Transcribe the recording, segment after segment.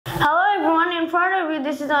front of you,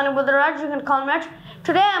 this is Modal Verb. You can call me Raj.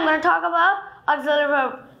 Today I'm going to talk about auxiliary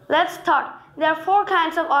verb. Let's start. There are 4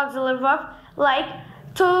 kinds of auxiliary verb, like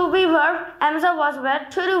to be verb, am is, was, were,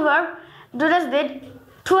 to do verb, do, does, did,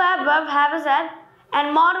 to have verb, have, is, had,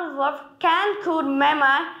 and modal verb, can, could, may,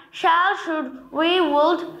 might, shall, should, we,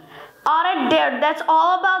 would, ought, dare. That's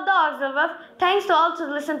all about the auxiliary verb. Thanks to all to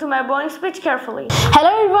listen to my boring speech carefully. Hello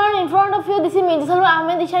everyone, in front of you this is me,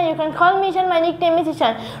 Ahmed Ishan. You can call me Ishan, my nickname is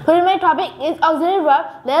Ishan. Today my topic is auxiliary verb.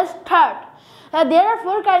 Let's start. There are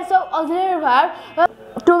 4 kinds of auxiliary verb.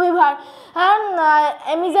 To be verb,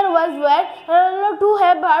 am is, was, were, to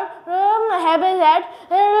have verb, have, is, had,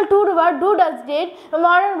 to do verb, do, does, did,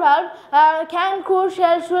 modern verb, can, could,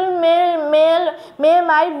 shall, should, may,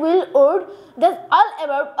 might, will, would. That's all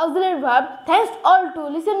about auxiliary verb. Thanks all to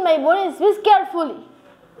listen my boring speech carefully.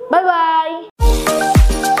 Bye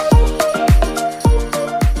bye.